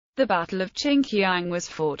The Battle of Chinkiang was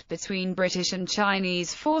fought between British and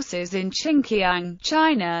Chinese forces in Xinjiang,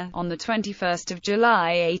 China, on 21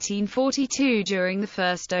 July 1842 during the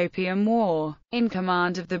First Opium War. In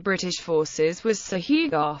command of the British forces was Sir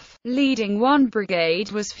Hugh Gough. Leading one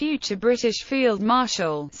brigade was future British Field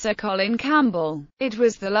Marshal Sir Colin Campbell. It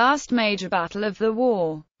was the last major battle of the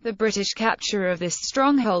war. The British capture of this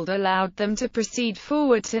stronghold allowed them to proceed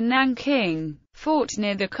forward to Nanking. Fought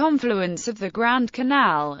near the confluence of the Grand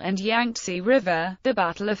Canal and Yangtze River, the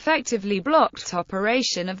battle effectively blocked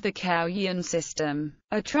operation of the Caoyuan system,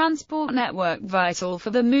 a transport network vital for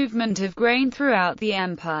the movement of grain throughout the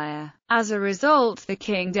empire. As a result, the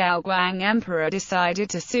King Daoguang Emperor decided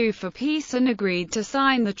to sue for peace and agreed to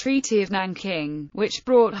sign the Treaty of Nanking, which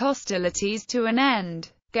brought hostilities to an end.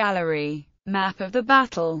 Gallery. Map of the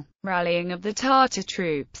battle. Rallying of the Tartar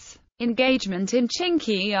troops. Engagement in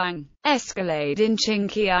Chinkiang. Escalade in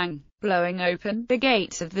Chinkiang. Blowing open the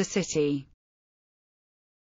gates of the city.